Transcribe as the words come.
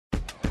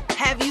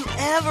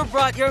ever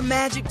brought your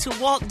magic to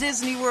Walt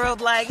Disney World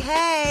like,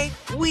 hey,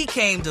 we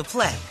came to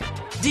play?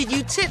 Did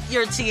you tip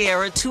your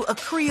tiara to a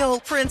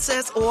Creole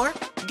princess or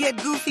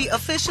get goofy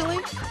officially?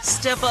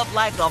 Step up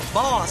like a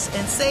boss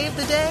and save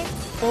the day?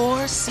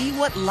 Or see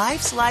what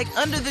life's like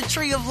under the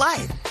tree of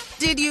life?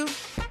 Did you?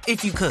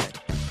 If you could.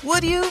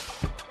 Would you?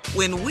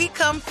 When we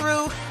come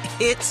through,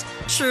 it's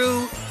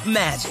true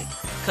magic.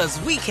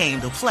 'Cause we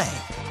came to play.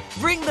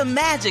 Bring the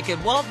magic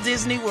at Walt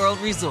Disney World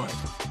Resort.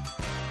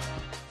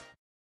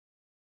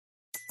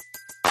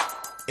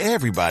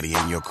 Everybody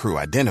in your crew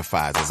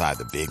identifies as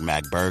either Big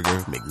Mac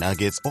Burger,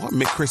 McNuggets, or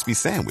McCrispy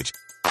Sandwich.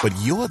 But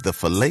you're the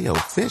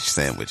Filet-O-Fish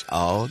Sandwich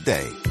all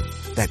day.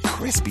 That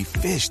crispy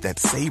fish, that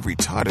savory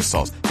tartar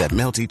sauce, that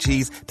melty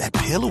cheese, that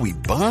pillowy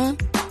bun.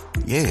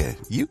 Yeah,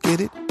 you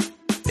get it.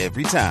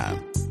 Every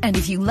time. And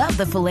if you love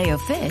the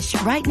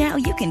Filet-O-Fish, right now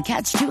you can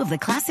catch two of the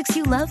classics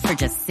you love for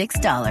just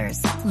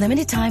 $6.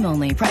 Limited time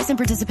only. Price and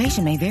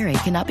participation may vary.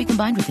 Cannot be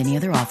combined with any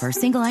other offer.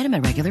 Single item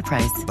at regular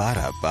price.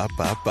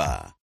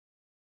 Ba-da-ba-ba-ba.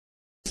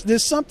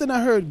 There's something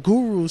I heard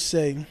Guru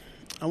say.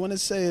 I want to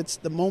say it's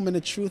the Moment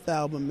of Truth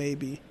album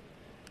maybe.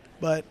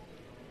 But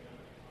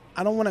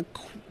I don't want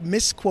to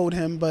misquote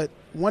him, but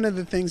one of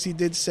the things he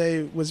did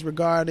say was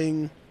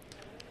regarding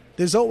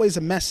there's always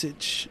a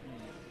message.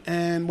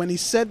 And when he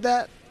said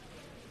that,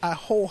 I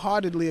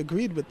wholeheartedly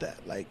agreed with that.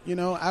 Like, you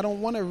know, I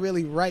don't want to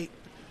really write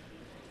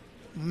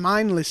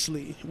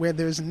mindlessly where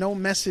there's no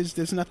message,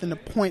 there's nothing to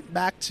point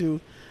back to.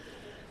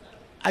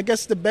 I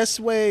guess the best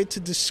way to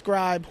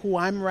describe who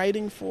I'm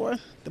writing for,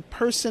 the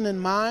person in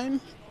mind,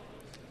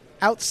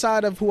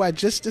 outside of who I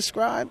just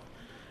described,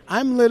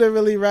 I'm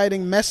literally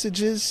writing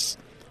messages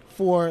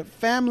for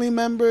family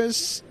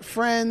members,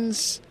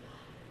 friends,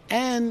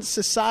 and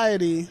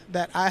society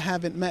that I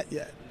haven't met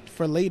yet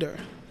for later.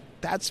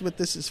 That's what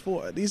this is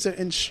for. These are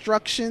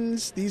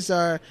instructions, these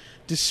are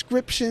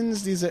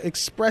descriptions, these are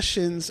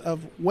expressions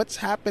of what's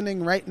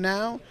happening right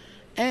now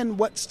and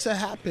what's to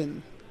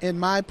happen in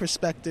my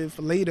perspective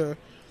later.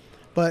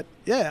 But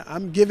yeah,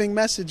 I'm giving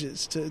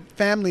messages to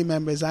family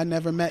members I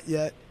never met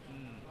yet,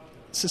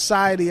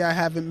 society I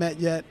haven't met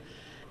yet,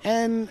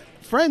 and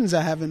friends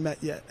I haven't met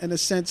yet, in a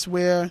sense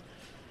where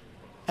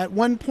at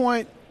one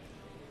point,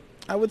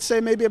 I would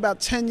say maybe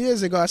about 10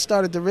 years ago, I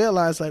started to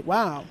realize like,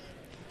 wow,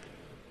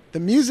 the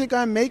music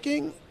I'm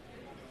making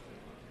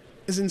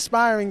is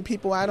inspiring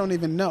people I don't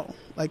even know.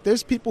 Like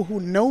there's people who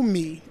know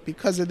me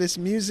because of this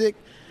music.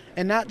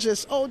 And not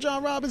just, oh,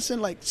 John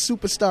Robinson, like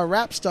superstar,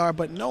 rap star,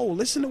 but no,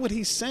 listen to what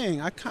he's saying.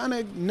 I kind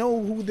of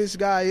know who this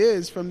guy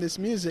is from this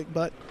music,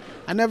 but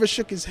I never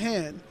shook his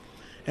hand.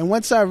 And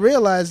once I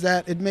realized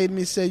that, it made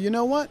me say, you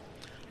know what?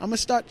 I'm going to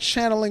start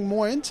channeling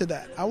more into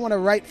that. I want to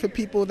write for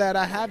people that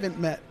I haven't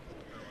met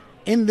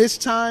in this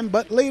time,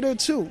 but later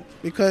too,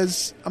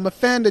 because I'm a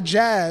fan of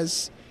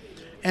jazz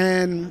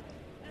and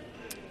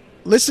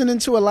listening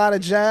to a lot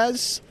of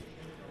jazz.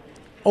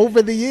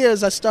 Over the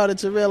years, I started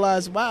to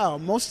realize, wow,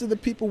 most of the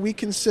people we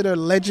consider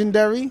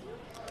legendary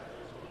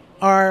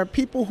are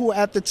people who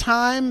at the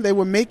time they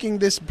were making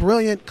this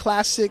brilliant,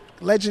 classic,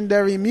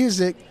 legendary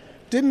music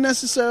didn't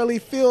necessarily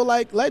feel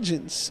like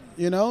legends,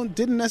 you know,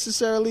 didn't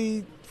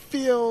necessarily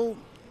feel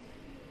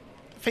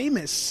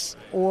famous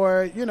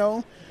or, you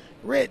know,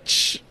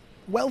 rich,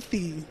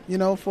 wealthy, you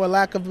know, for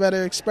lack of a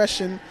better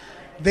expression.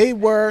 They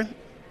were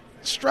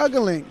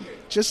struggling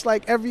just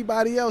like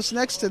everybody else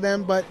next to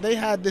them, but they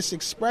had this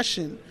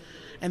expression.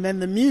 And then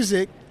the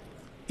music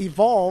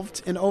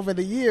evolved, and over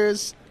the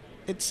years,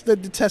 it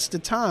stood the test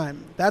of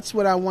time. That's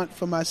what I want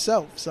for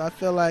myself. So I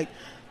feel like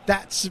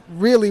that's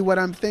really what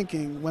I'm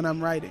thinking when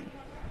I'm writing.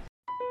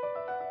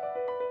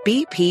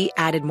 BP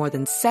added more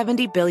than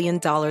 $70 billion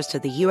to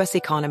the U.S.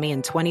 economy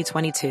in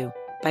 2022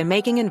 by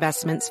making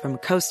investments from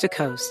coast to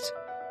coast.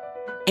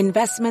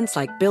 Investments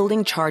like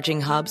building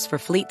charging hubs for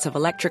fleets of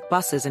electric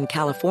buses in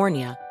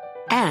California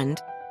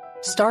and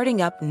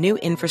starting up new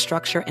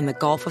infrastructure in the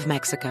Gulf of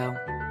Mexico.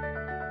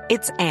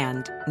 It's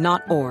and,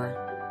 not or.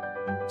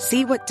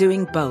 See what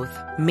doing both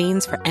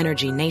means for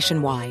energy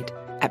nationwide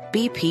at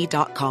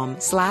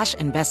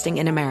bp.com/investing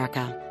in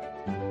America.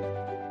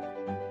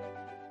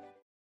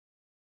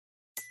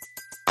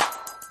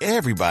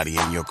 Everybody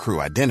in your crew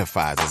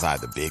identifies as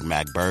either Big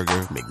Mac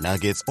Burger,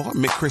 McNuggets, or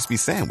McCrispy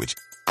Sandwich.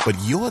 But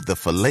you're the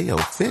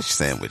Filet-O-Fish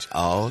Sandwich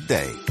all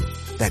day.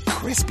 That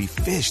crispy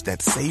fish,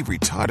 that savory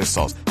tartar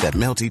sauce, that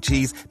melty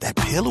cheese, that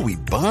pillowy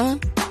bun.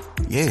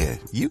 Yeah,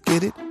 you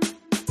get it.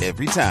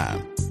 Every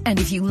time. And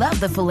if you love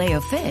the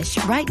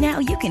Filet-O-Fish, right now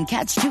you can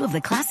catch two of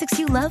the classics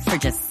you love for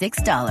just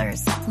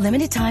 $6.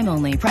 Limited time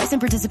only. Price and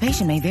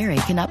participation may vary.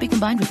 Cannot be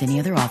combined with any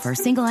other offer.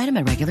 Single item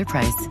at regular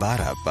price.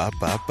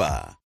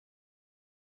 Ba-da-ba-ba-ba.